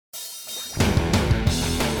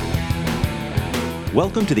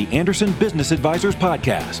Welcome to the Anderson Business Advisors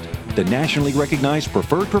Podcast, the nationally recognized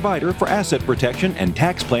preferred provider for asset protection and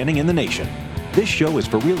tax planning in the nation. This show is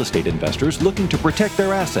for real estate investors looking to protect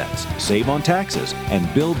their assets, save on taxes,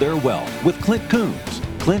 and build their wealth with Clint Coons.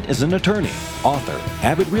 Clint is an attorney, author,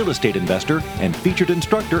 avid real estate investor, and featured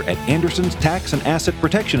instructor at Anderson's tax and asset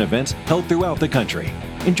protection events held throughout the country.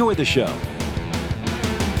 Enjoy the show.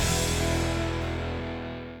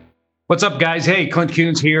 What's up, guys? Hey, Clint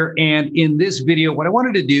Coons here. And in this video, what I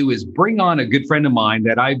wanted to do is bring on a good friend of mine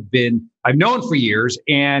that I've known for years,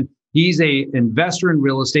 and he's an investor in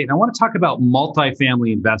real estate. And I want to talk about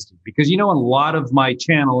multifamily investing because, you know, on a lot of my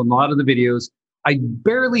channel and a lot of the videos, I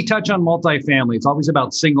barely touch on multifamily. It's always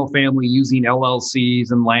about single family using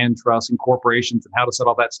LLCs and land trusts and corporations and how to set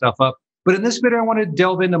all that stuff up. But in this video, I want to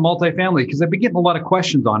delve into multifamily because I've been getting a lot of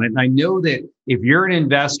questions on it. And I know that if you're an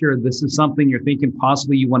investor, this is something you're thinking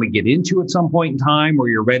possibly you want to get into at some point in time, or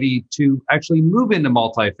you're ready to actually move into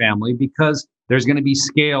multifamily because there's going to be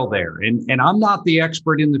scale there. And I'm not the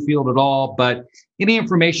expert in the field at all, but any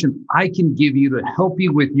information I can give you to help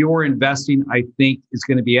you with your investing, I think is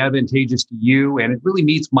going to be advantageous to you. And it really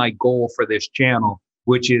meets my goal for this channel,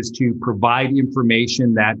 which is to provide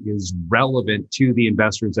information that is relevant to the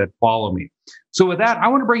investors that follow me. So with that, I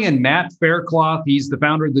want to bring in Matt Faircloth. He's the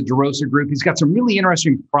founder of the DeRosa Group. He's got some really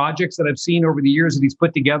interesting projects that I've seen over the years that he's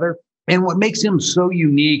put together. And what makes him so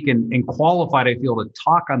unique and qualified, I feel, to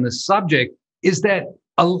talk on this subject is that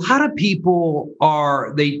a lot of people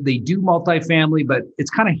they do multifamily, but it's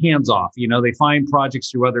kind of hands off. You know, they find projects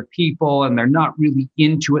through other people and they're not really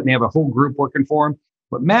into it and they have a whole group working for them.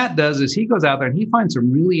 What Matt does is he goes out there and he finds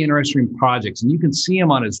some really interesting projects, and you can see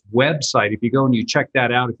them on his website. If you go and you check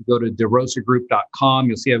that out, if you go to derosagroup.com,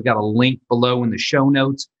 you'll see I've got a link below in the show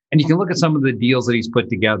notes, and you can look at some of the deals that he's put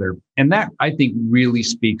together. And that, I think, really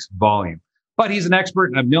speaks volume. But he's an expert,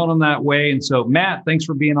 and I've known him that way. And so, Matt, thanks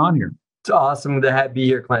for being on here. It's awesome to be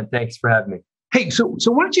here, Clint. Thanks for having me. Hey, so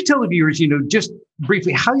why don't you tell the viewers, just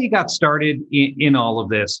briefly how you got started in all of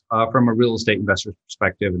this from a real estate investor's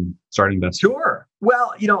perspective and starting investing? Sure.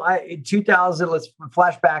 Well, in 2000, let's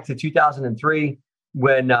flash back to 2003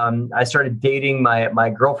 when I started dating my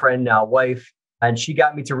girlfriend, now wife, and she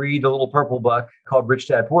got me to read the little purple book called Rich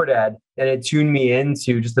Dad, Poor Dad. And it tuned me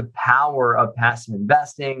into just the power of passive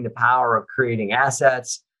investing, the power of creating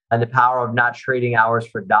assets, and the power of not trading hours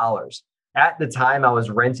for dollars. At the time, I was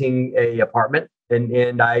renting an apartment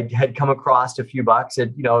and I had come across a few bucks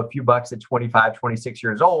at 25, 26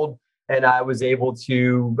 years old. And I was able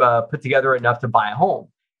to put together enough to buy a home.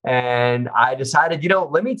 And I decided,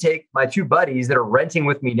 let me take my two buddies that are renting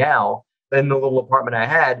with me now in the little apartment I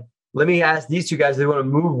had. Let me ask these two guys if they want to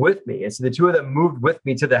move with me. And so the two of them moved with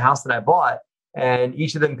me to the house that I bought. And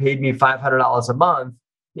each of them paid me $500 a month.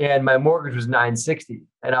 And my mortgage was $960.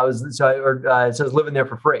 And I was living there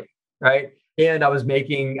for free. Right. And I was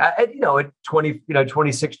making, at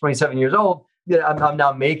 26, 27 years old, I'm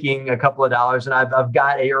now making a couple of dollars, and I've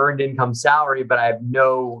got a earned income salary, but I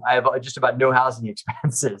have just about no housing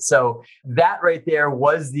expenses. So that right there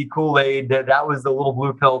was the Kool-Aid. That was the little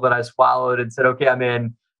blue pill that I swallowed and said, okay,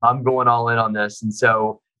 I'm going all in on this. And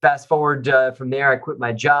so fast forward from there, I quit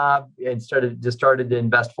my job and started to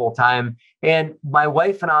invest full time. And my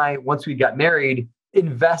wife and I, once we got married,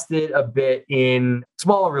 invested a bit in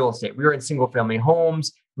smaller real estate. We were in single family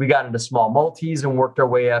homes. We got into small multis and worked our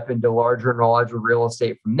way up into larger and larger real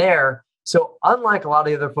estate from there. So unlike a lot of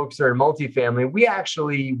the other folks that are in multifamily, we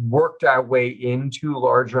actually worked our way into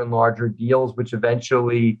larger and larger deals, which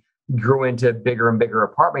eventually grew into bigger and bigger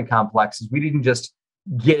apartment complexes. We didn't just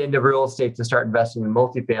get into real estate to start investing in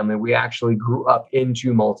multifamily. We actually grew up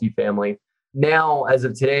into multifamily. Now, as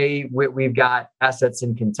of today, we've got assets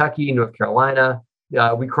in Kentucky, North Carolina.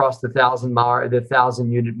 We crossed the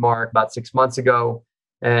 1,000 unit mark about 6 months ago,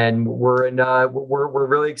 and we're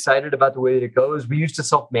really excited about the way that it goes. We used to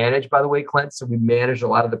self-manage, by the way, Clint, so we managed a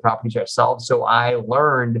lot of the properties ourselves. So I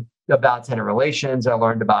learned about tenant relations. I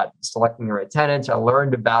learned about selecting the right tenants. I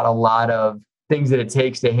learned about a lot of things that it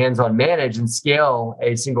takes to hands-on manage and scale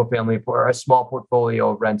a single family or a small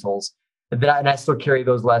portfolio of rentals. And I still carry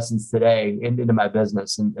those lessons today into my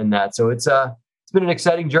business and that. So it's been an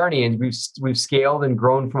exciting journey, and we've scaled and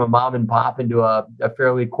grown from a mom and pop into a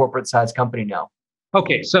fairly corporate sized company now.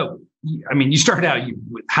 Okay. So, you started out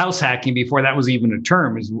with house hacking before that was even a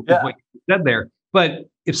term is what you said there. But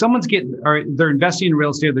if someone's they're investing in real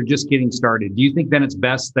estate, or they're just getting started, do you think then it's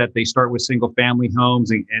best that they start with single family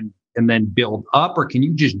homes and then build up, or can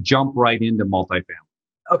you just jump right into multifamily?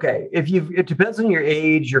 Okay, it depends on your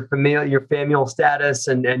age, your familial status,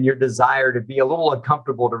 and your desire to be a little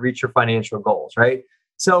uncomfortable to reach your financial goals, right?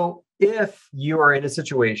 So if you are in a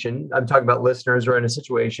situation, I'm talking about listeners who are in a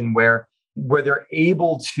situation where they're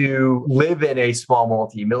able to live in a small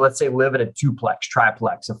multi, let's say live in a duplex,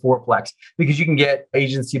 triplex, a fourplex, because you can get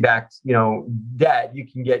agency-backed, debt. You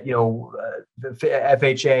can get, FHA,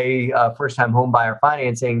 first-time home buyer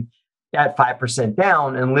financing at 5%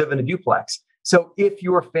 down and live in a duplex. So if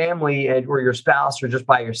your family or your spouse or just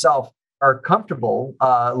by yourself are comfortable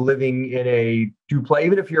living in a duplex,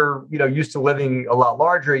 even if you're used to living a lot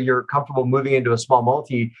larger, you're comfortable moving into a small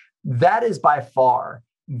multi, that is by far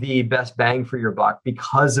the best bang for your buck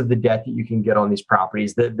because of the debt that you can get on these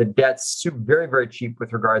properties. The debt's very, very cheap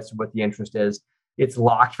with regards to what the interest is. It's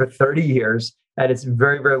locked for 30 years and it's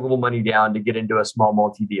very, very little money down to get into a small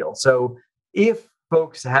multi deal. So if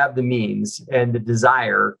folks have the means and the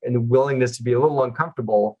desire and the willingness to be a little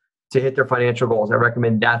uncomfortable to hit their financial goals, I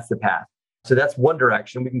recommend that's the path. So that's one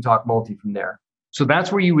direction. We can talk multi from there. So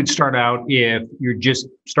that's where you would start out if you're just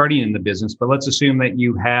starting in the business. But let's assume that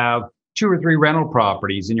you have 2 or 3 rental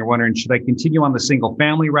properties and you're wondering, should I continue on the single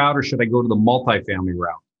family route or should I go to the multifamily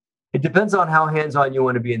route? It depends on how hands-on you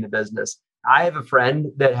want to be in the business. I have a friend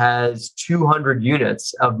that has 200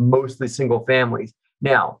 units of mostly single families.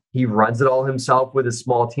 Now, he runs it all himself with a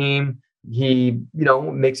small team. He,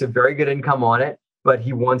 makes a very good income on it, but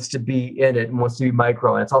he wants to be in it and wants to be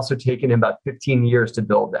micro. And it's also taken him about 15 years to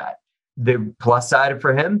build that. The plus side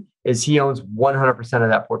for him is he owns 100% of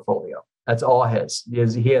that portfolio. That's all his.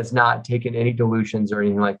 He has not taken any dilutions or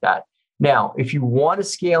anything like that. Now, if you want to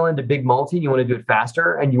scale into big multi, you want to do it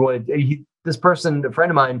faster, and you want to, this person, a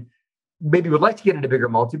friend of mine, maybe would like to get into bigger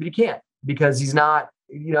multi, but he can't because he's not,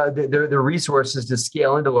 the resources to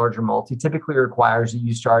scale into larger multi typically requires that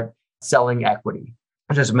you start selling equity.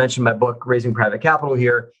 I just mentioned my book, Raising Private Capital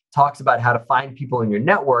here, talks about how to find people in your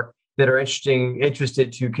network that are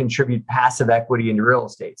interested to contribute passive equity into real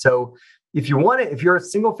estate. So if you're a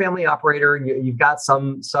single family operator and you've got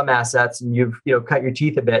some assets and you've cut your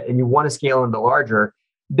teeth a bit and you want to scale into larger,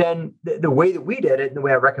 then the way that we did it and the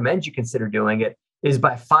way I recommend you consider doing it is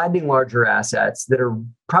by finding larger assets that are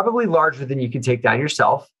probably larger than you can take down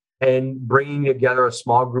yourself and bringing together a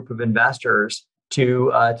small group of investors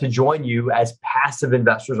to join you as passive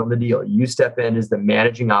investors on the deal. You step in as the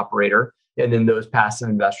managing operator, and then those passive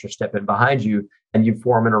investors step in behind you, and you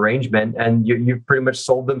form an arrangement, and you've pretty much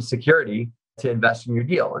sold them security to invest in your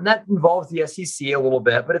deal. And that involves the SEC a little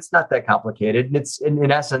bit, but it's not that complicated. And it's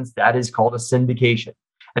in essence, that is called a syndication.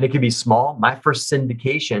 And it can be small. My first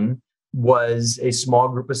syndication was a small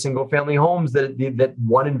group of single family homes that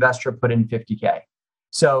one investor put in $50K.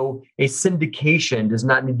 So a syndication does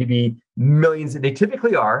not need to be millions. They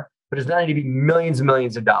typically are, but it does not need to be millions and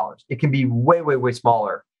millions of dollars. It can be way, way, way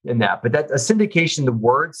smaller than that. But a syndication, the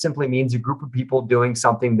word simply means a group of people doing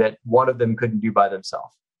something that one of them couldn't do by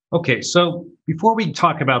themselves. Okay, so before we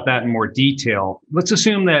talk about that in more detail, let's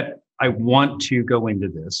assume that I want to go into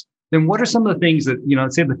this. Then what are some of the things that,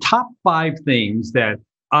 let's say the top 5 things that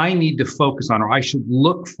I need to focus on or I should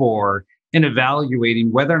look for in evaluating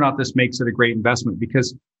whether or not this makes it a great investment?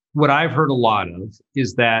 Because what I've heard a lot of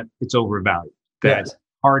is that it's overvalued. That's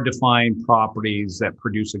hard to find properties that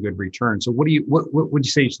produce a good return. So what would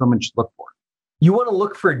you say someone should look for? You want to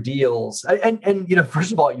look for deals. And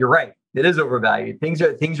first of all, you're right. It is overvalued. Things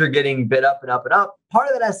are getting bid up and up and up. Part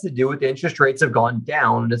of that has to do with the interest rates have gone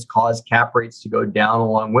down and it's caused cap rates to go down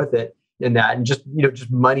along with it. And that, and just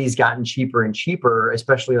money's gotten cheaper and cheaper,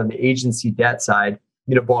 especially on the agency debt side,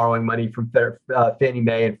 borrowing money from Fannie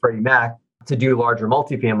Mae and Freddie Mac to do larger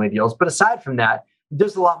multifamily deals. But aside from that,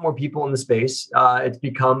 there's a lot more people in the space. It's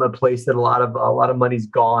become a place that a lot of money's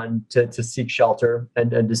gone to seek shelter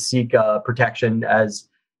and to seek protection as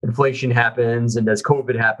inflation happens and as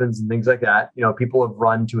COVID happens and things like that. People have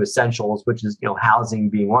run to essentials, which is housing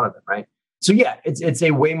being one of them, right? So yeah, it's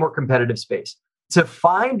a way more competitive space. To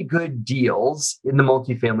find good deals in the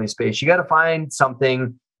multifamily space, you got to find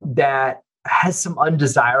something that has some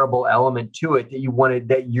undesirable element to it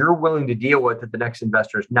that you're willing to deal with that the next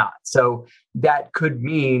investor is not. So that could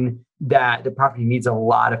mean that the property needs a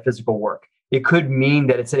lot of physical work. It could mean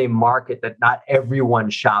that it's in a market that not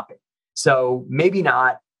everyone's shopping. So maybe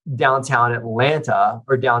not downtown Atlanta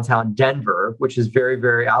or downtown Denver, which is very,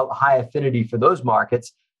 very high affinity for those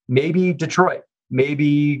markets. Maybe Detroit.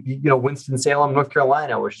 Maybe, Winston-Salem, North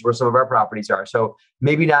Carolina, which is where some of our properties are. So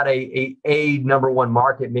maybe not a number one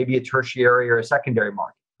market, maybe a tertiary or a secondary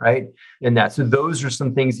market, right? And that. So those are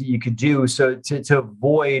some things that you could do. So to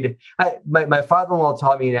avoid, my father-in-law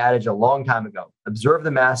taught me an adage a long time ago: observe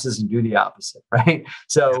the masses and do the opposite, right?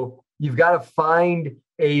 So you've got to find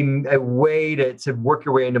a way to work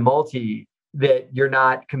your way into multi that you're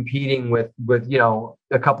not competing with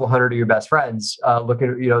a couple hundred of your best friends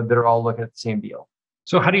that are all looking at the same deal.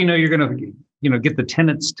 So how do you know you're going to get the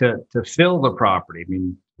tenants to fill the property? I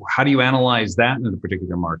mean, how do you analyze that in a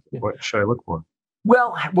particular market? What should I look for?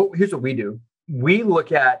 Well, here's what we do. We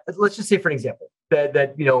look at, let's just say for an example,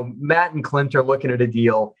 that Matt and Clint are looking at a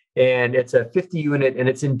deal and it's a 50 unit and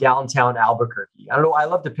it's in downtown Albuquerque. I don't know. I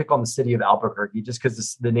love to pick on the city of Albuquerque just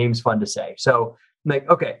because the name's fun to say. So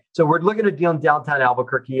okay, so we're looking at a deal in downtown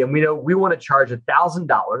Albuquerque and we know we want to charge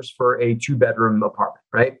 $1,000 for a 2-bedroom apartment,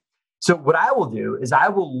 right? So what I will do is I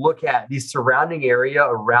will look at the surrounding area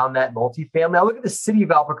around that multifamily. I'll look at the city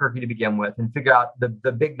of Albuquerque to begin with and figure out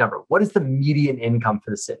the big number. What is the median income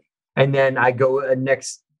for the city? And then I go a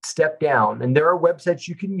next step down. And there are websites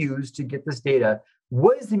you can use to get this data.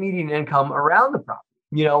 What is the median income around the property?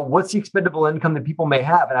 What's the expendable income that people may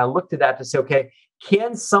have? And I looked at that to say, okay,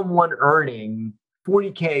 can someone earning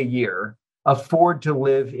 $40K a year afford to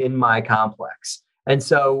live in my complex? And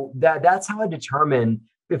so that's how I determine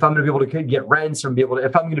if I'm going to be able to get rents or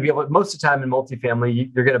if I'm going to be able to, most of the time in multifamily,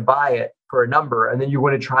 you're going to buy it for a number and then you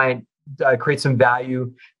want to try and create some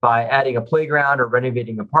value by adding a playground or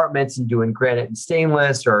renovating apartments and doing granite and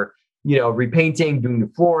stainless or, repainting, doing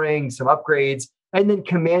the flooring, some upgrades, and then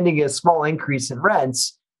commanding a small increase in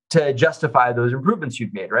rents to justify those improvements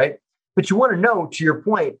you've made, right? But you want to know, to your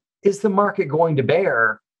point, is the market going to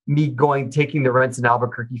bear me taking the rents in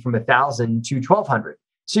Albuquerque from $1,000 to $1,200?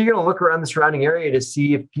 So you're going to look around the surrounding area to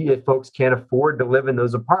see if folks can't afford to live in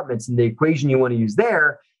those apartments. And the equation you want to use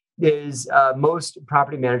there is most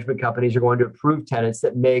property management companies are going to approve tenants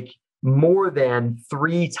that make more than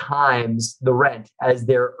 3 times the rent as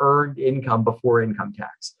their earned income before income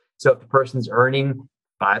tax. So if the person's earning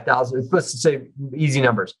 $5,000, let's say easy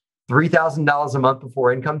numbers, $3,000 a month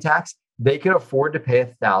before income tax, they can afford to pay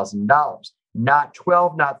 $1,000, not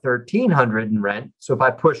 $1,200, not $1,300 in rent. So if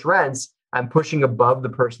I push rents, I'm pushing above the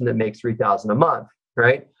person that makes $3,000 a month,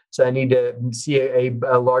 right? So I need to see a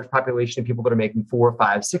large population of people that are making $4,000,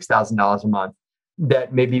 $5,000, $6,000 a month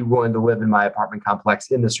that may be willing to live in my apartment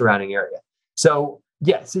complex in the surrounding area. So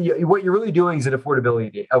what you're really doing is an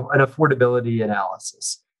affordability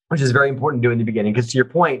analysis, which is very important to do in the beginning. Because to your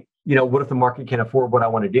point, what if the market can't afford what I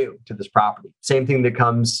want to do to this property? Same thing that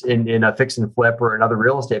comes in a fix and flip or another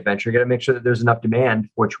real estate venture. You got to make sure that there's enough demand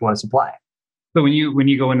for what you want to supply. So when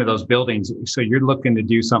you go into those buildings, so you're looking to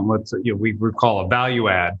do something we call a value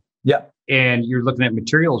add. Yep. And you're looking at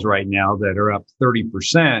materials right now that are up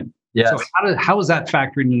 30%. Yes. So how is that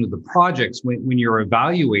factoring into the projects when you're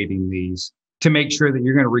evaluating these to make sure that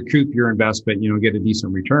you're going to recoup your investment, get a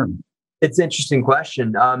decent return? It's an interesting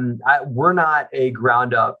question. We're not a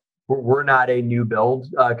ground up. We're not a new build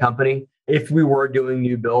company. If we were doing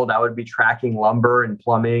new build, I would be tracking lumber and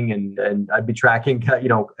plumbing and I'd be tracking,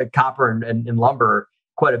 copper and lumber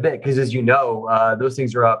quite a bit. Because as you know, those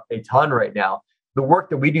things are up a ton right now. The work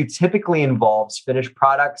that we do typically involves finished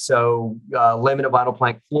products. So laminate vinyl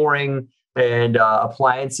plank flooring and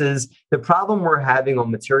appliances. The problem we're having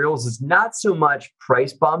on materials is not so much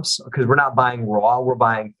price bumps because we're not buying raw, we're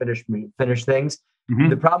buying finished things. Mm-hmm.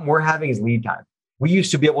 The problem we're having is lead time. We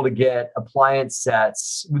used to be able to get appliance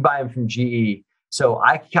sets. We buy them from GE. So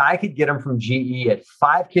I could get them from GE at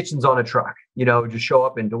 5 kitchens on a truck, just show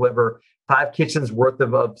up and deliver 5 kitchens worth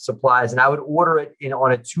of supplies. And I would order it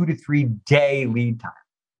on a 2 to 3 day lead time,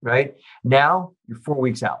 right? Now you're 4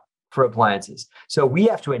 weeks out for appliances. So we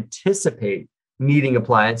have to anticipate needing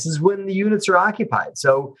appliances when the units are occupied.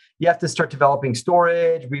 So you have to start developing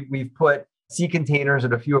storage. We've put sea containers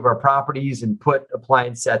at a few of our properties and put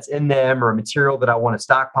appliance sets in them or material that I want to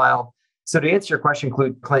stockpile. So to answer your question,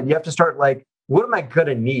 Clint, you have to start what am I going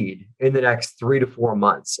to need in the next 3 to 4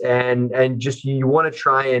 months? And just you want to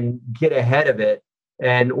try and get ahead of it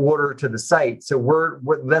and order to the site. So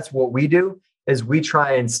that's what we do is we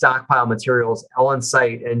try and stockpile materials on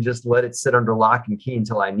site and just let it sit under lock and key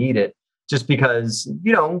until I need it. Just because,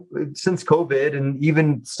 since COVID and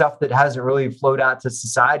even stuff that hasn't really flowed out to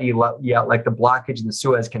society yet, like the blockage in the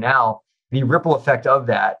Suez Canal, the ripple effect of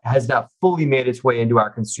that has not fully made its way into our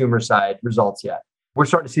consumer side results yet. We're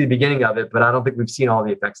starting to see the beginning of it, but I don't think we've seen all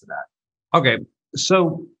the effects of that. Okay.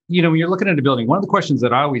 So, when you're looking at a building, one of the questions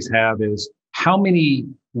that I always have is how many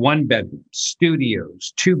 1-bedrooms,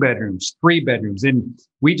 studios, 2 bedrooms, 3 bedrooms? And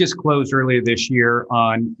we just closed earlier this year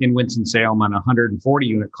in Winston-Salem on a 140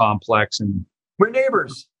 unit complex. And we're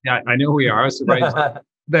neighbors. Yeah, I know we are. I was surprised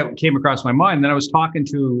that came across my mind. Then I was talking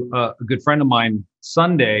to a good friend of mine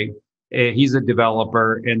Sunday. He's a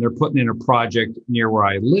developer and they're putting in a project near where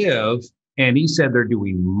I live. And he said they're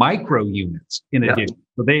doing micro units in addition.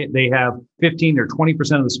 So they have 15 or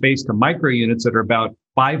 20% of the space to micro units that are about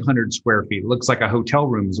 500 square feet. It looks like a hotel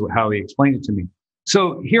room is how he explained it to me.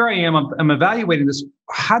 So here I am, I'm evaluating this.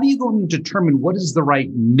 How do you go and determine what is the right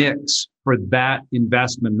mix for that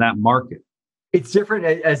investment in that market? It's different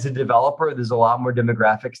as a developer. There's a lot more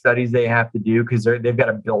demographic studies they have to do because they've got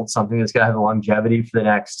to build something that's going to have a longevity for the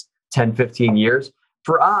next 10, 15 years.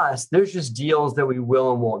 For us, there's just deals that we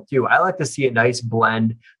will and won't do. I like to see a nice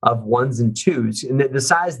blend of ones and twos. And the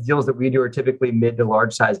size deals that we do are typically mid to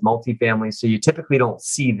large size multifamily. So you typically don't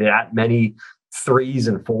see that many 3s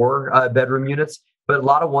and 4 bedroom units, but a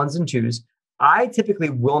lot of ones and twos. I typically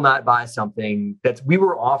will not buy something we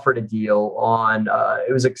were offered a deal on,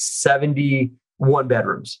 it was like 71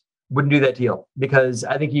 bedrooms. Wouldn't do that deal because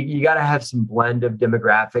I think you got to have some blend of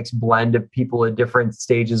demographics, blend of people at different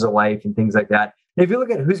stages of life and things like that. And if you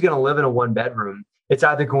look at who's going to live in a 1 bedroom, it's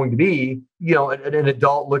either going to be, an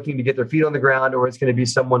adult looking to get their feet on the ground, or it's going to be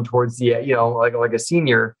someone towards the, like a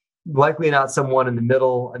senior, likely not someone in the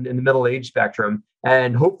middle age spectrum,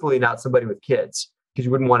 and hopefully not somebody with kids, because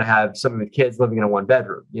you wouldn't want to have someone with kids living in a 1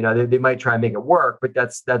 bedroom. They might try and make it work, but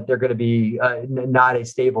they're going to be not a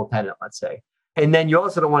stable tenant, let's say. And then you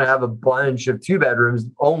also don't want to have a bunch of 2 bedrooms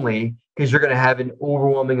only, because you're going to have an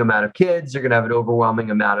overwhelming amount of kids. You're going to have an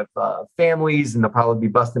overwhelming amount of families, and they'll probably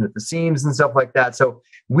be busting at the seams and stuff like that. So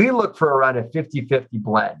we look for around a 50-50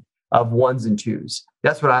 blend of 1s and 2s.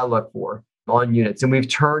 That's what I look for on units. And we've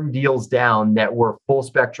turned deals down that were full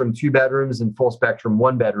spectrum 2 bedrooms and full spectrum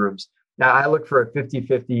 1 bedrooms. Now I look for a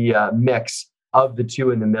 50-50 mix of the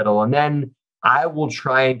 2 in the middle. And then I will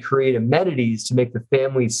try and create amenities to make the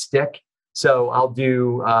family stick. So I'll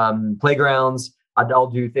do playgrounds. I'll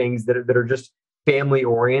do things that are just family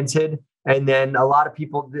oriented. And then a lot of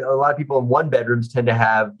people in 1 bedrooms tend to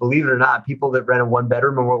have, believe it or not, people that rent a 1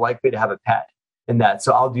 bedroom are more likely to have a pet in that.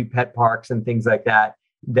 So I'll do pet parks and things like that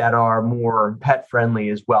are more pet friendly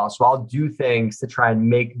as well. So I'll do things to try and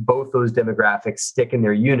make both those demographics stick in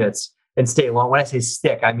their units and stay long. When I say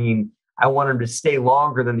stick, I mean, I want them to stay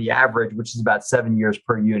longer than the average, which is about 7 years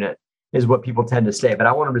per unit is what people tend to stay. But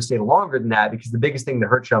I want them to stay longer than that, because the biggest thing that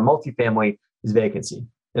hurts you on multifamily is vacancy.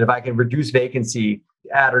 And if I can reduce vacancy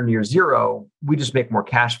at or near zero, we just make more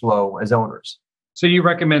cash flow as owners. So you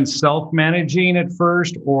recommend self-managing at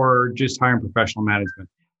first, or just hiring professional management?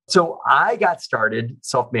 So I got started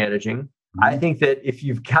self-managing. Mm-hmm. I think that if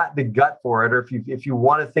you've got the gut for it, or if you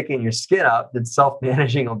want to thicken your skin up, then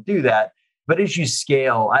self-managing will do that. But as you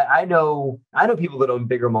scale, I know people that own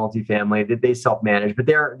bigger multifamily that they self-manage, but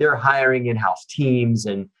they're hiring in-house teams,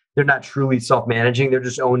 and they're not truly self-managing. They're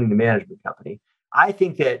just owning the management company. I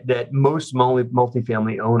think that most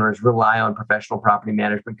multifamily owners rely on professional property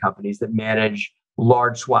management companies that manage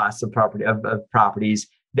large swaths of properties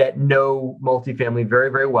that know multifamily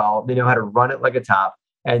very, very well. They know how to run it like a top,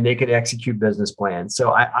 and they can execute business plans.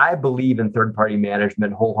 So I believe in third-party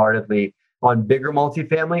management wholeheartedly on bigger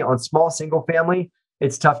multifamily. On small single family,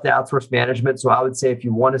 it's tough to outsource management. So I would say if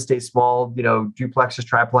you want to stay small, duplexes,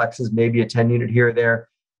 triplexes, maybe a 10 unit here or there,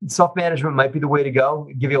 self-management might be the way to go,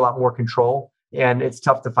 give you a lot more control. And it's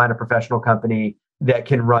tough to find a professional company that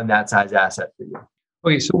can run that size asset for you.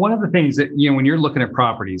 Okay, so one of the things that, when you're looking at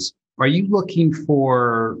properties, are you looking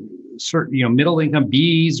for certain, middle income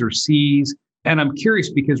Bs or Cs? And I'm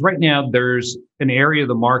curious because right now there's an area of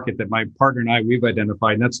the market that my partner and I, we've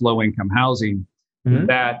identified, and that's low income housing, mm-hmm.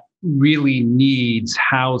 that really needs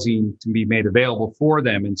housing to be made available for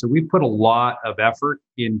them. And so we put a lot of effort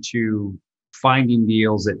into finding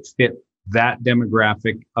deals that fit that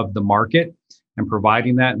demographic of the market and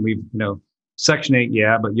providing that. And we've, Section 8,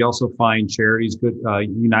 yeah, but you also find charities, good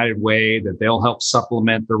United Way, that they'll help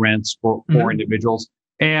supplement the rents for mm-hmm. individuals.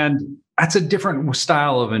 And that's a different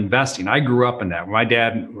style of investing. I grew up in that. My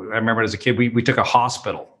dad, I remember as a kid, we took an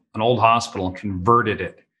old hospital, and converted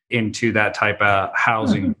it into that type of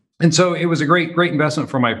housing. Mm-hmm. And so it was a great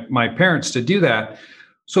investment for my parents to do that.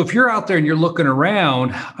 So if you're out there and you're looking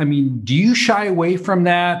around, do you shy away from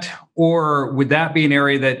that? Or would that be an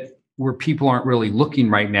area where people aren't really looking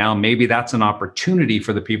right now? Maybe that's an opportunity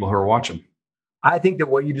for the people who are watching. I think that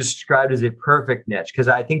what you described is a perfect niche, because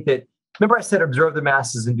I think that, remember I said, observe the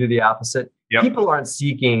masses and do the opposite. Yep. People aren't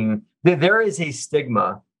seeking, there is a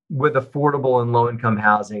stigma with affordable and low income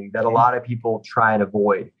housing that a lot of people try and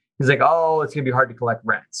avoid. It's like, oh, it's going to be hard to collect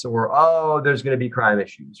rents, or, oh, there's going to be crime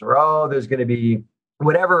issues, or, oh, there's going to be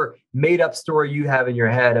whatever made up story you have in your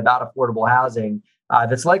head about affordable housing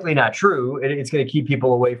that's likely not true. It's going to keep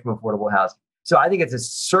people away from affordable housing. So I think it's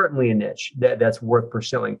certainly a niche that's worth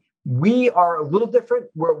pursuing. We are a little different.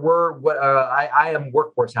 I am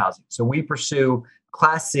workforce housing. So we pursue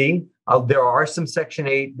Class C. There are some Section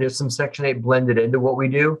 8. There's some Section 8 blended into what we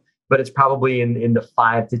do, but it's probably in the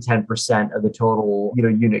 5 to 10% of the total,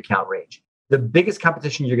 unit count range. The biggest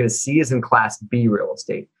competition you're going to see is in Class B real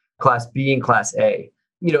estate, Class B and Class A.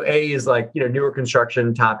 A is like, newer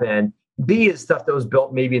construction, top end. B is stuff that was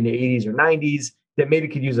built maybe in the 80s or 90s that maybe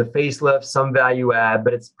could use a facelift, some value add,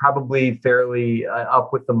 but it's probably fairly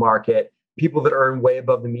up with the market. People that earn way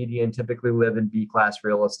above the median typically live in B class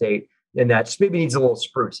real estate, and that just maybe needs a little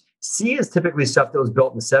spruce. C is typically stuff that was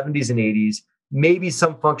built in the 70s and 80s, maybe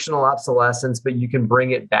some functional obsolescence, but you can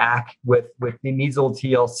bring it back with it needs a little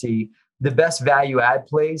TLC. The best value add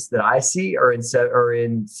plays that I see are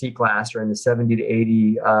in C class or in the 70 to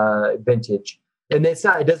 80 vintage. And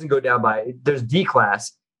it doesn't go down there's D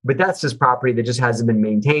class, but that's just property that just hasn't been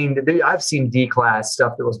maintained. I've seen D class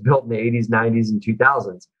stuff that was built in the 80s, 90s, and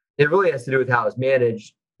 2000s. It really has to do with how it was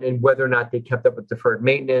managed and whether or not they kept up with deferred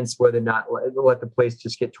maintenance, whether or not let the place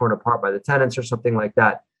just get torn apart by the tenants or something like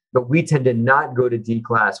that. But we tend to not go to D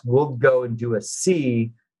class. We'll go and do a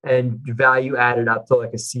C and value add it up to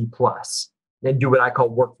like a C plus and do what I call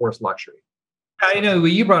workforce luxury. I know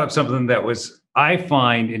you brought up something that I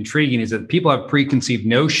find intriguing is that people have preconceived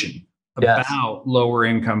notion about lower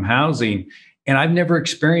income housing. And I've never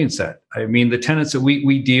experienced that. I mean, the tenants that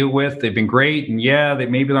we deal with, they've been great. And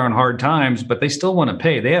they're on hard times, but they still want to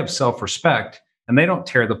pay. They have self-respect and they don't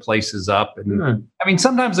tear the places up. And I mean,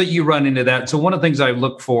 sometimes that you run into that. So one of the things I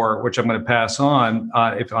look for, which I'm going to pass on,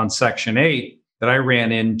 if on Section 8 that I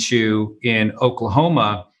ran into in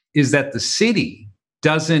Oklahoma, is that the city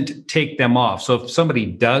doesn't take them off. So if somebody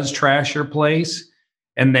does trash your place,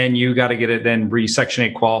 and then you got to get it then Section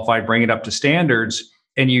 8 qualified, bring it up to standards,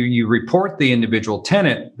 and you report the individual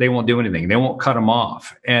tenant, they won't do anything. They won't cut them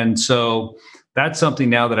off. And so that's something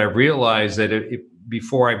now that I've realized that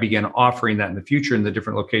before I begin offering that in the future in the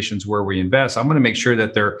different locations where we invest, I'm going to make sure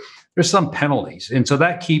that there's some penalties. And so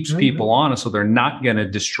that keeps people honest. So they're not going to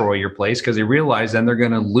destroy your place because they realize then they're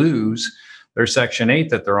going to lose their Section 8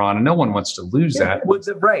 that they're on, and no one wants to lose that.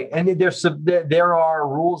 Right. And there are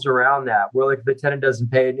rules around that where like if the tenant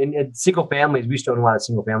doesn't pay, in single families, we used to own a lot of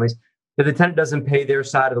single families, if the tenant doesn't pay their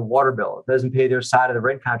side of the water bill, doesn't pay their side of the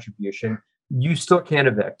rent contribution, you still can't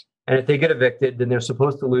evict. And if they get evicted, then they're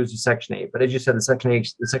supposed to lose the Section 8. But as you said, the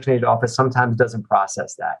Section 8 office sometimes doesn't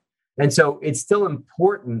process that. And so it's still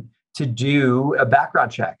important to do a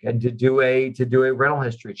background check and to do a rental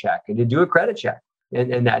history check and to do a credit check.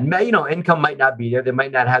 And that, income might not be there. They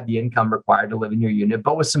might not have the income required to live in your unit,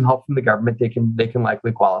 but with some help from the government, they can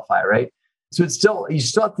likely qualify, right? So you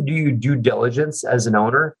still have to do your due diligence as an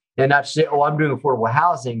owner and not say, I'm doing affordable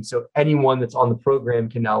housing, so anyone that's on the program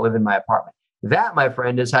can now live in my apartment. That, my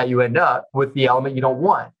friend, is how you end up with the element you don't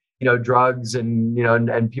want, drugs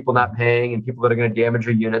and people not paying and people that are going to damage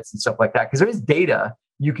your units and stuff like that. Because there is data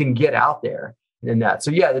you can get out there in that.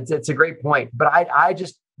 So yeah, it's a great point. But I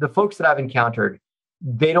just, the folks that I've encountered,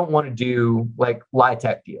 they don't want to do like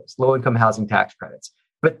LIHTC deals, low income housing tax credits,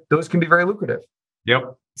 but those can be very lucrative.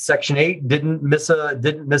 Yep. Section 8 didn't miss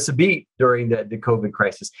a beat during the COVID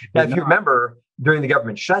crisis. Now, if you remember during the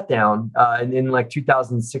government shutdown in like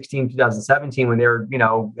 2016, 2017, when they were,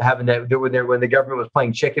 having that, when the government was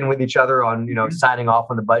playing chicken with each other on, signing off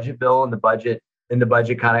on the budget bill and the budget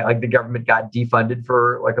kind of like the government got defunded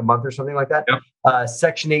for like a month or something like that. Yep.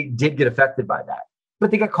 Section 8 did get affected by that, but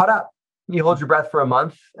they got caught up. You hold your breath for a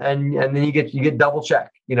month and then you get double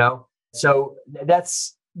check, So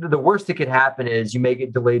that's the worst that could happen is you may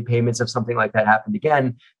get delayed payments if something like that happened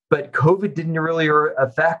again. But COVID didn't really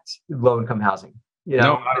affect low income housing. No,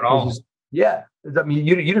 not at all. I mean,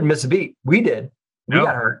 you didn't miss a beat. We did. We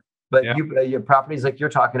got hurt. But your properties like you're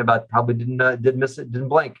talking about probably didn't miss it, didn't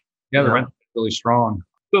blink. Yeah, the rent is really strong.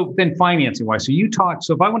 So then financing wise, so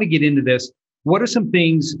if I want to get into this, what are some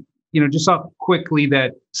things, just off quickly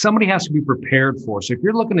that somebody has to be prepared for? So if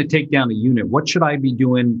you're looking to take down a unit, what should I be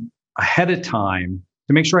doing ahead of time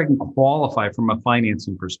to make sure I can qualify from a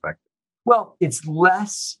financing perspective? Well, it's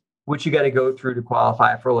less what you got to go through to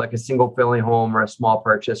qualify for like a single family home or a small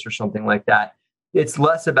purchase or something like that. It's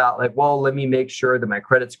less about like, well, let me make sure that my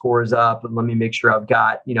credit score is up and let me make sure I've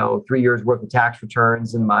got, 3 years worth of tax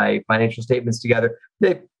returns and my financial statements together.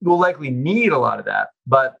 They will likely need a lot of that,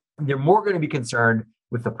 but they're more going to be concerned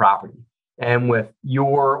with the property and with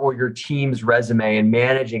your or your team's resume and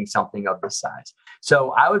managing something of this size.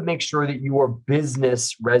 So I would make sure that your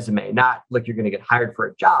business resume, not like you're going to get hired for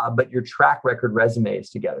a job, but your track record resume is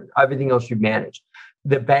together, everything else you've managed.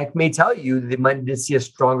 The bank may tell you they might need to see a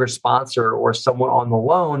stronger sponsor or someone on the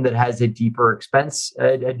loan that has a deeper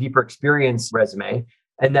experience resume.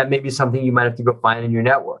 And that may be something you might have to go find in your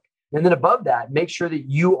network. And then above that, make sure that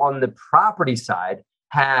you on the property side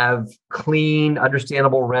have clean,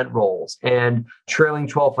 understandable rent rolls and trailing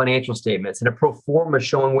 12 financial statements and a pro forma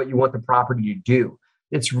showing what you want the property to do.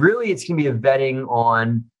 It's going to be a vetting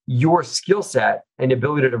on your skill set and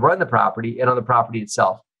ability to run the property and on the property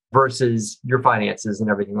itself versus your finances and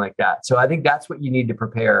everything like that. So I think that's what you need to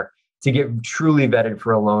prepare to get truly vetted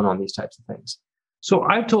for a loan on these types of things. So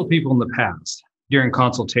I've told people in the past during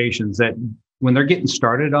consultations that when they're getting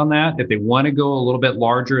started on that, if they want to go a little bit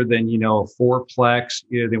larger than, a fourplex,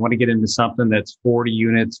 they want to get into something that's 40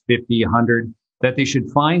 units, 50, 100, that they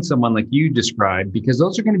should find someone like you described, because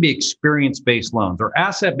those are going to be experience-based loans or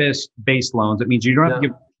asset-based loans. That means you don't have to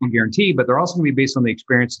give a guarantee, but they're also going to be based on the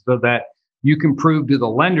experience so that you can prove to the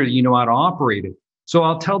lender that you know how to operate it. So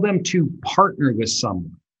I'll tell them to partner with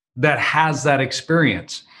someone that has that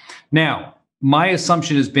experience. Now, my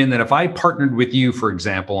assumption has been that if I partnered with you, for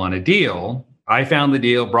example, on a deal, I found the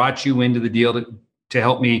deal, brought you into the deal to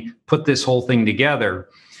help me put this whole thing together.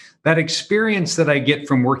 That experience that I get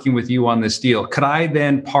from working with you on this deal, could I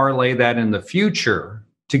then parlay that in the future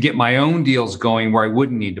to get my own deals going where I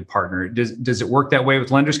wouldn't need to partner? Does it work that way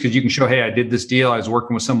with lenders? Because you can show, hey, I did this deal, I was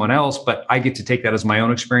working with someone else, but I get to take that as my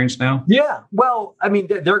own experience now? Yeah. Well, I mean,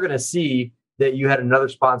 they're going to see that you had another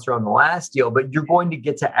sponsor on the last deal, but you're going to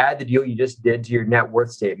get to add the deal you just did to your net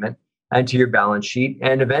worth statement and to your balance sheet.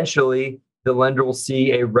 And eventually the lender will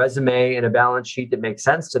see a resume and a balance sheet that makes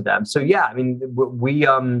sense to them. So yeah, I mean, we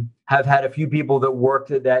have had a few people that worked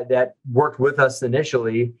with us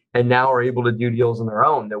initially and now are able to do deals on their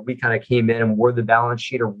own, that we kind of came in and were the balance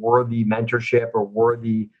sheet or were the mentorship or were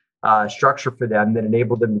the structure for them that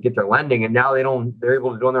enabled them to get their lending. And now they're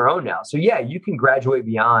able to do it on their own now. So yeah, you can graduate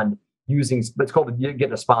beyond using, it's called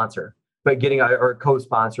getting a sponsor, but getting a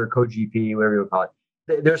co-sponsor, co-GP, whatever you would call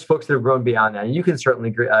it. There's folks that have grown beyond that, and you can certainly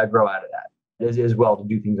grow out of that as well to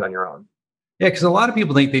do things on your own. Yeah, because a lot of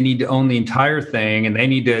people think they need to own the entire thing and they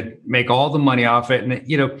need to make all the money off it.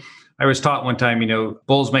 And, I was taught one time,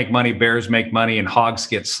 bulls make money, bears make money, and hogs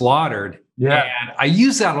get slaughtered. Yeah. And I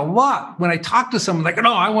use that a lot when I talk to someone like,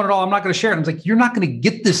 no, I want it all, I'm not going to share it. And I was like, you're not going to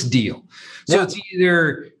get this deal. So It's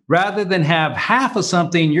either, rather than have half of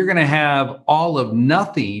something, you're going to have all of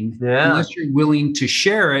nothing unless you're willing to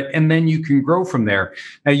share it. And then you can grow from there.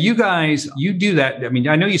 Now, you guys, you do that. I mean,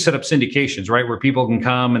 I know you set up syndications, right? Where people can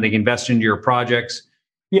come and they can invest into your projects.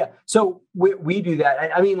 Yeah. So we do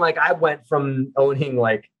that. I mean, like I went from owning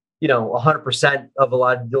 100% of a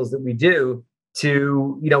lot of deals that we do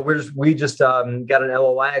to, we just got an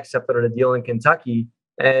LOI accepted on a deal in Kentucky,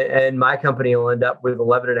 and my company will end up with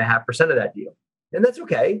 11.5% of that deal. And that's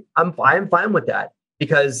okay. I'm fine with that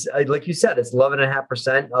because, like you said, it's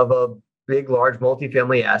 11.5% of a big, large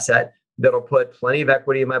multifamily asset that'll put plenty of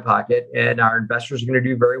equity in my pocket, and our investors are going to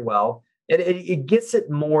do very well. And it gets it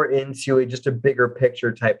more into just a bigger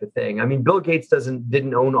picture type of thing. I mean, Bill Gates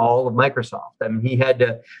didn't own all of Microsoft. I mean, he had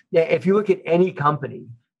to. If you look at any company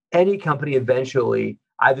eventually,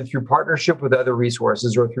 either through partnership with other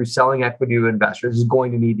resources or through selling equity to investors, is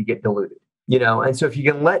going to need to get diluted. And so if you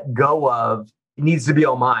can let go of, it needs to be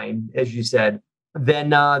all mine, as you said,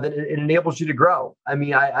 then it enables you to grow. I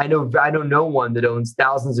mean, I know no one that owns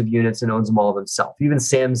thousands of units and owns them all themselves. Even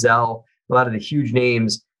Sam Zell, a lot of the huge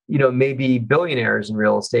names, may be billionaires in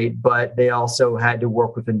real estate, but they also had to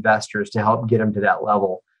work with investors to help get them to that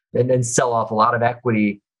level and then sell off a lot of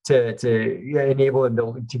equity to enable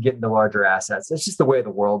them to get into larger assets. It's just the way of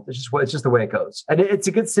the world. It's just the way it goes. And it's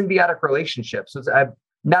a good symbiotic relationship. So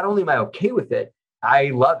not only am I okay with it, I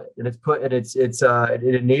love it. And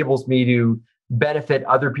it enables me to benefit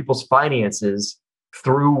other people's finances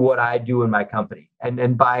through what I do in my company.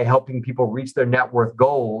 And by helping people reach their net worth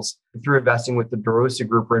goals through investing with the DeRosa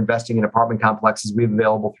Group or investing in apartment complexes we have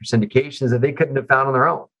available through syndications that they couldn't have found on their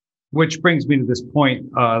own. Which brings me to this point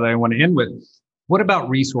that I want to end with. What about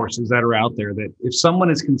resources that are out there that if someone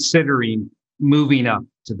is considering moving up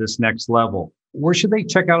to this next level, where should they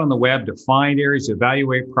check out on the web to find areas, to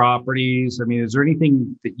evaluate properties? I mean, is there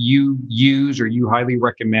anything that you use or you highly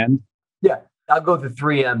recommend? Yeah, I'll go with the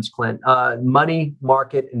 3 M's, Clint. Money,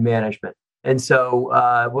 market, and management. And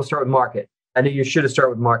so we'll start with market. I know you should have started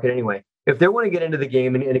with market anyway. If they want to get into the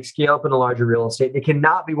game and scale up in a larger real estate, they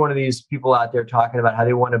cannot be one of these people out there talking about how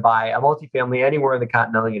they want to buy a multifamily anywhere in the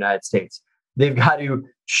continental United States. They've got to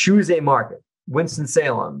choose a market.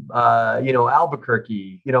 Winston-Salem,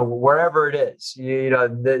 Albuquerque, wherever it is,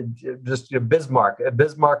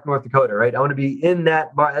 Bismarck, North Dakota, right? I want to be in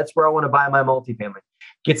that bar. That's where I want to buy my multifamily.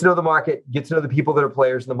 Get to know the market, get to know the people that are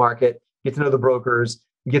players in the market, get to know the brokers,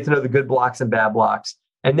 get to know the good blocks and bad blocks.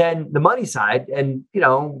 And then the money side, and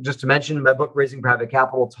just to mention, my book, Raising Private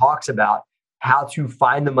Capital, talks about how to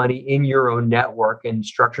find the money in your own network and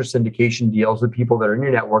structure syndication deals with people that are in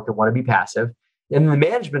your network that want to be passive. And the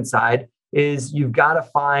management side is you've got to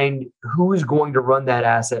find who's going to run that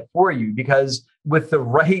asset for you, because with the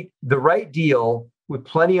right deal with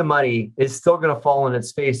plenty of money is still going to fall on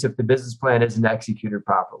its face if the business plan isn't executed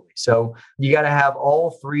properly. So you got to have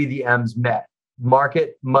all three of the M's met: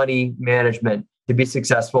 market, money, management, to be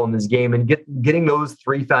successful in this game. And getting those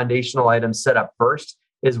three foundational items set up first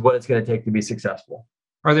is what it's going to take to be successful.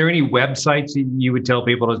 Are there any websites you would tell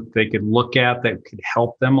people they could look at that could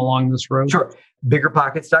help them along this road? Sure.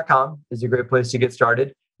 Biggerpockets.com is a great place to get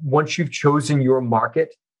started. Once you've chosen your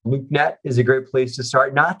market, LoopNet is a great place to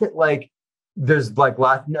start. Not that LoopNet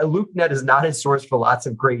is not a source for lots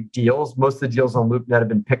of great deals. Most of the deals on LoopNet have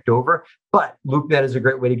been picked over, but LoopNet is a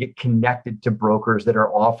great way to get connected to brokers that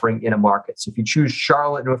are offering in a market. So if you choose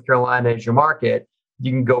Charlotte, North Carolina as your market,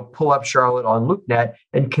 you can go pull up Charlotte on LoopNet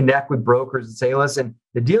and connect with brokers and say, listen,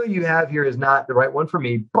 the deal you have here is not the right one for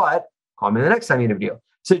me, but call me the next time you have a deal.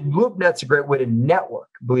 So LoopNet's a great way to network,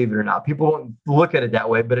 believe it or not. People don't look at it that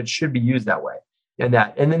way, but it should be used that way. And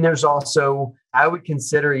then there's also, I would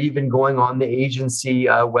consider even going on the agency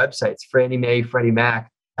websites, Fannie Mae, Freddie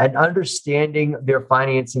Mac, and understanding their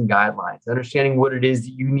financing guidelines, understanding what it is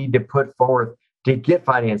that you need to put forth to get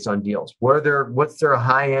financed on deals. What's their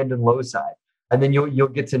high end and low side? And then you'll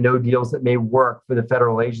get to know deals that may work for the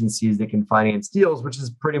federal agencies that can finance deals, which is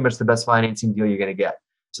pretty much the best financing deal you're going to get.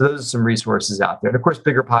 So those are some resources out there. And of course,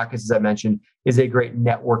 BiggerPockets, as I mentioned, is a great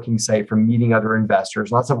networking site for meeting other investors.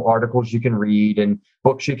 Lots of articles you can read and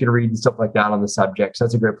books you can read and stuff like that on the subject. So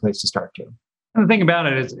that's a great place to start too. And the thing about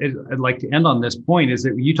it is, I'd like to end on this point, is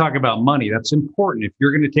that you talk about money. That's important if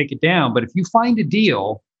you're going to take it down. But if you find a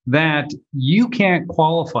deal that you can't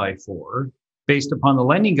qualify for based upon the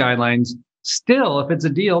lending guidelines, still, if it's a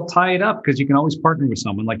deal, tie it up, because you can always partner with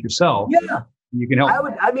someone like yourself. Yeah. You can help.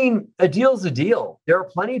 A deal's a deal. There are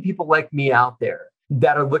plenty of people like me out there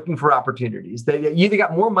that are looking for opportunities. They either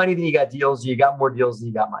got more money than you got deals, or you got more deals than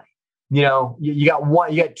you got money. You got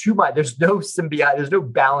one, you got two money. There's no symbiote. There's no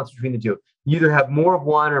balance between the two. You either have more of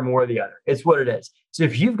one or more of the other. It's what it is. So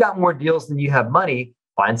if you've got more deals than you have money,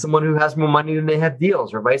 find someone who has more money than they have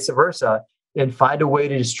deals, or vice versa, and find a way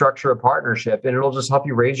to structure a partnership. And it'll just help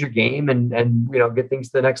you raise your game and get things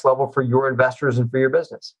to the next level for your investors and for your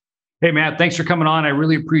business. Hey, Matt, thanks for coming on. I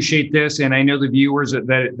really appreciate this. And I know the viewers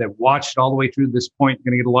that watched all the way through this point are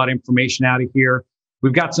going to get a lot of information out of here.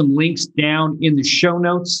 We've got some links down in the show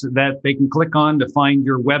notes that they can click on to find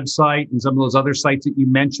your website and some of those other sites that you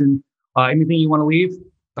mentioned. Anything you want to leave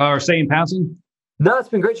or say in passing? No, it's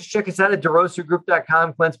been great. Just check us out at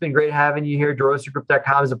DeRosaGroup.com. Clint's been great having you here.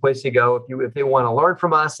 DeRosaGroup.com is a place to go if they want to learn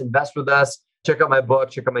from us, invest with us. Check out my book,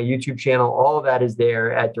 check out my YouTube channel. All of that is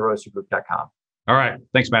there at DeRosaGroup.com. All right.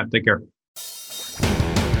 Thanks, Matt. Take care.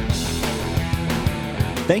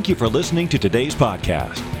 Thank you for listening to today's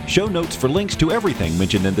podcast. Show notes for links to everything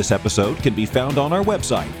mentioned in this episode can be found on our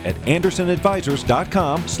website at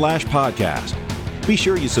andersonadvisors.com/podcast. Be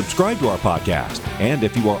sure you subscribe to our podcast. And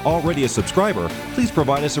if you are already a subscriber, please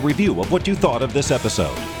provide us a review of what you thought of this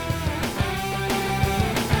episode.